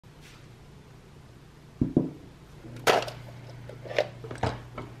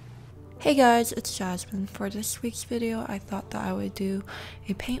Hey guys, it's Jasmine. For this week's video, I thought that I would do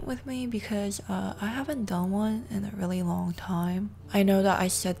a paint with me because I haven't done one in a really long time. I know that I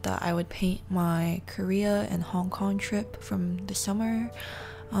said that I would paint my Korea and Hong Kong trip from the summer.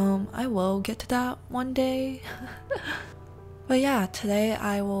 I will get to that one day. But yeah, today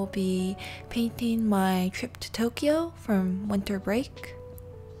I will be painting my trip to Tokyo from winter break.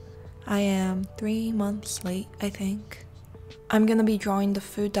 I am 3 months late, I think. I'm gonna be drawing the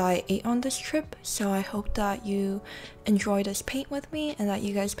food that I ate on this trip, so I hope that you enjoy this paint with me and that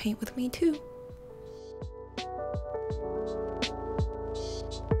you guys paint with me too.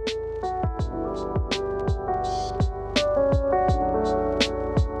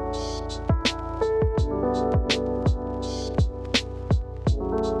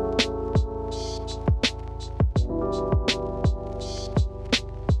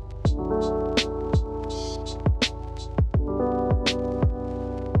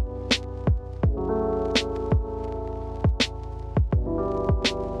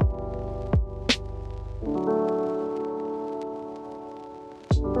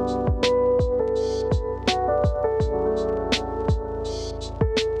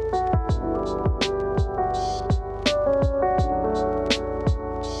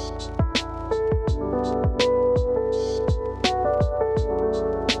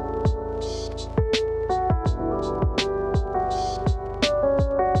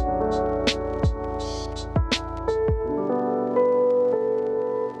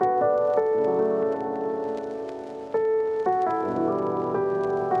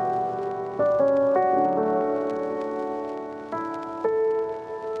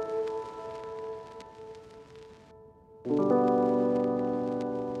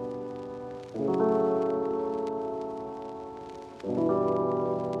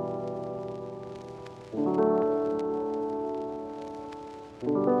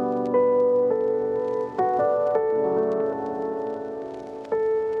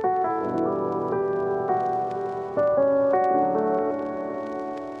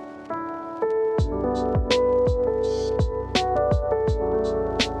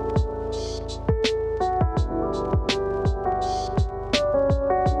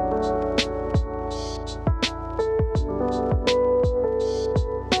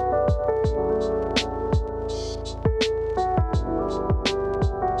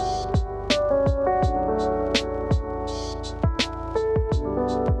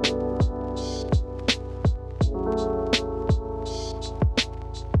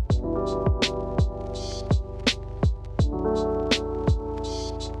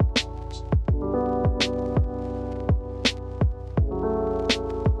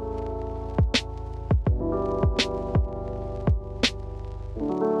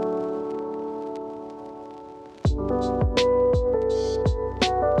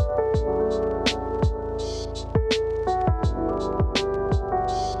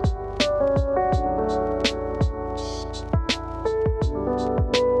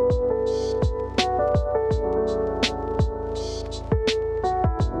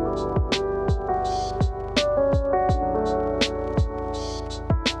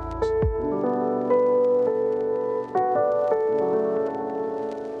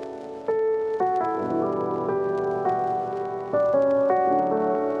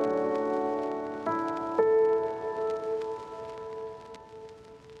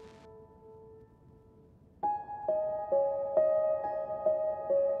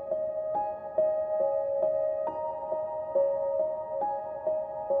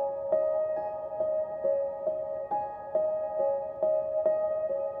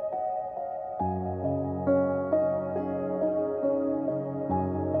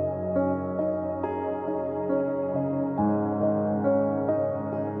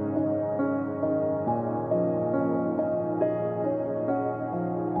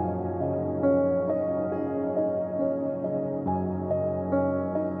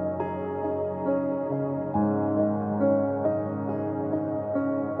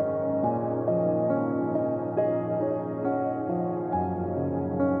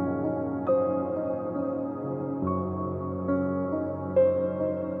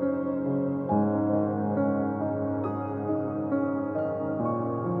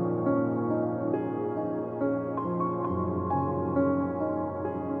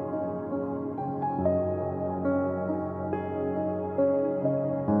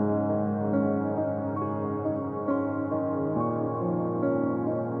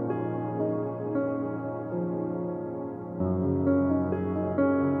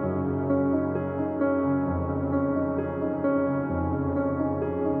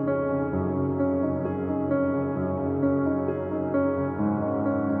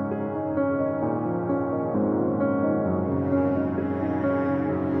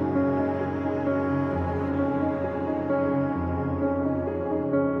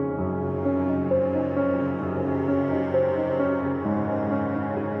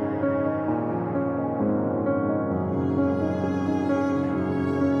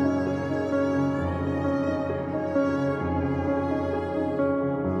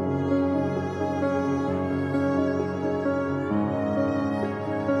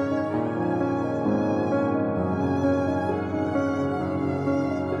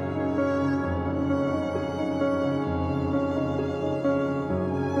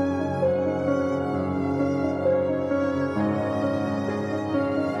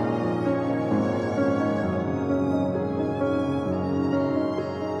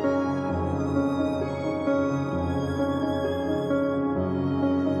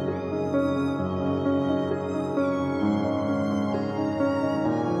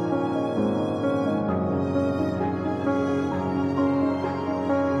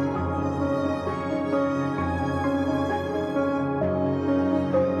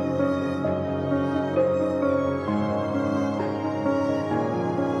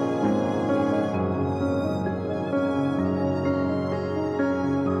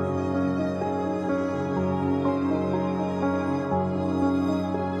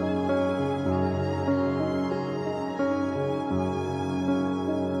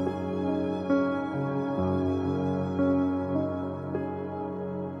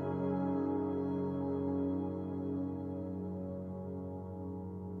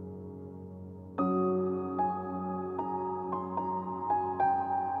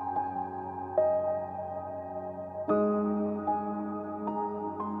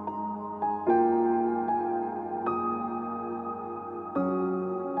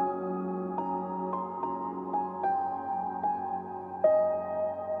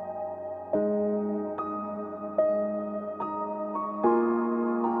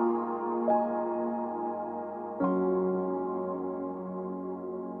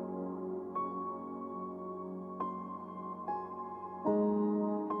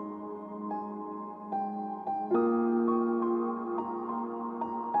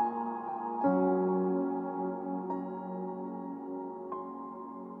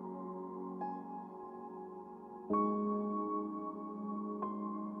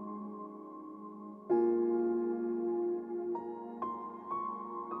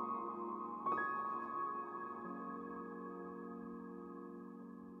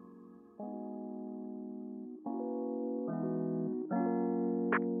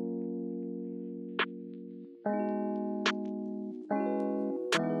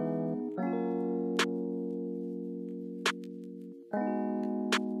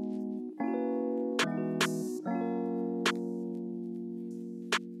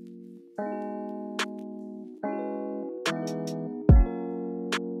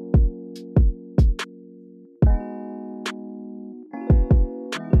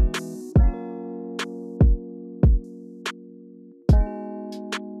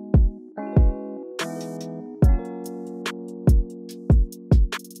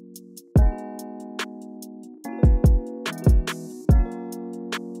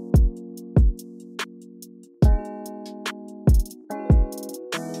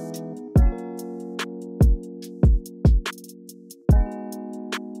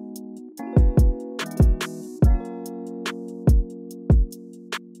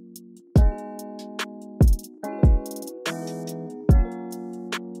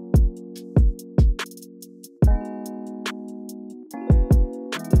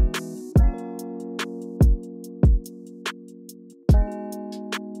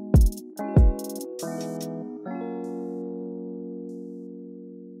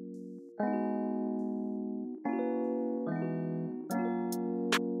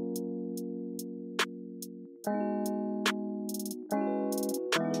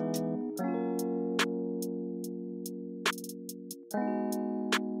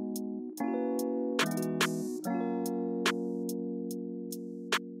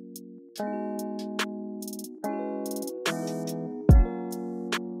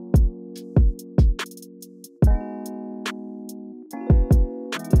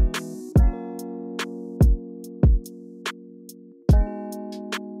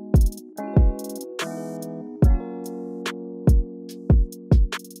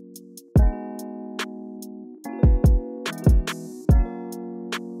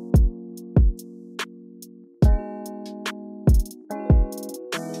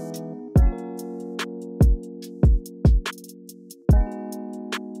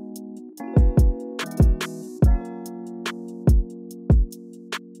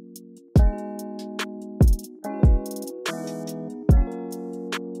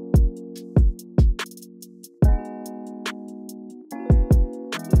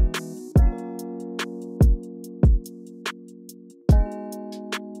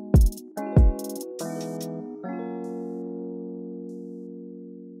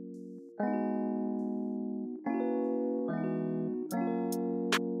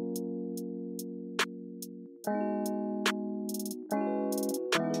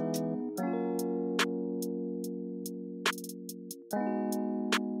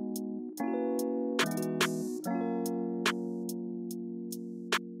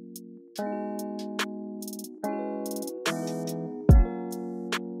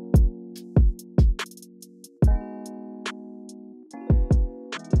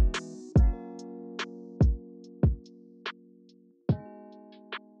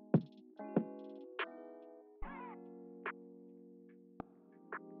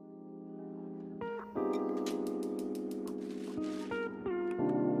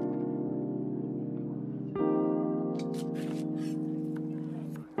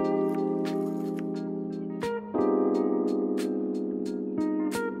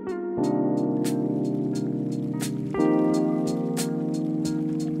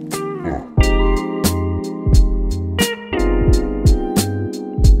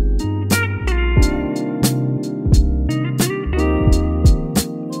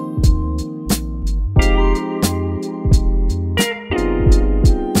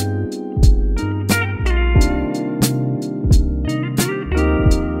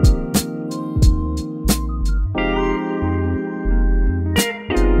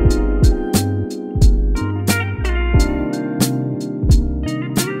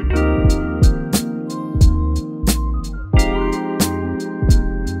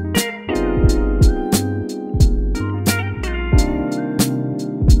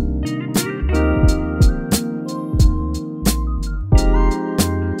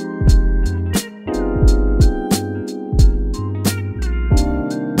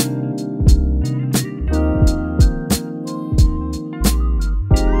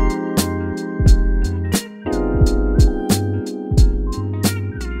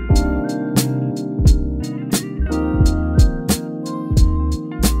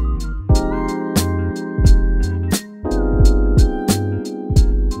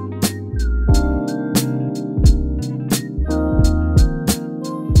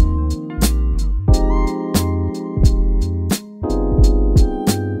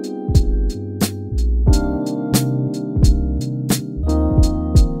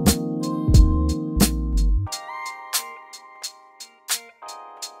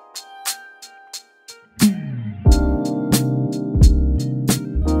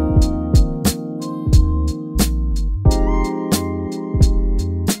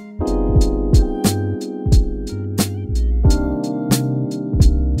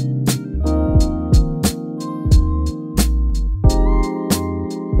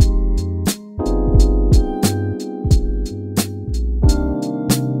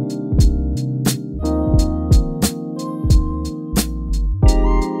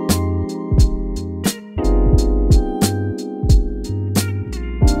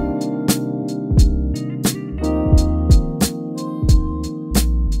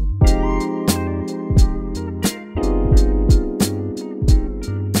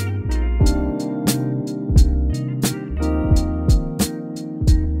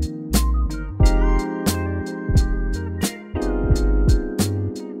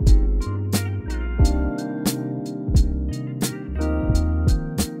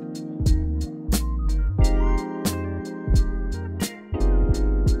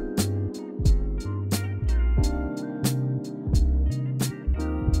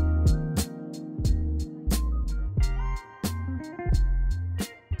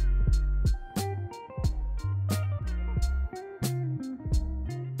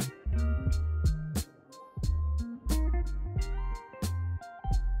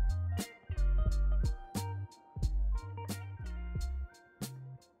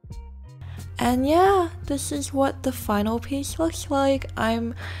 And yeah, this is what the final piece looks like.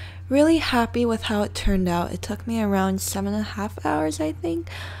 I'm really happy with how it turned out. It took me around 7.5 hours, I think.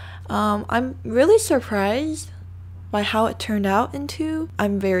 I'm really surprised by how it turned out into.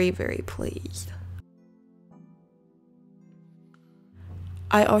 I'm very, very pleased.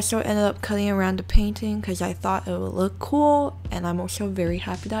 I also ended up cutting around the painting because I thought it would look cool, and I'm also very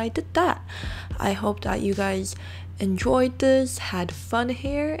happy that I did that. I hope that you guys enjoyed this, had fun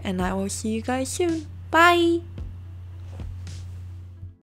here, and I will see you guys soon. Bye!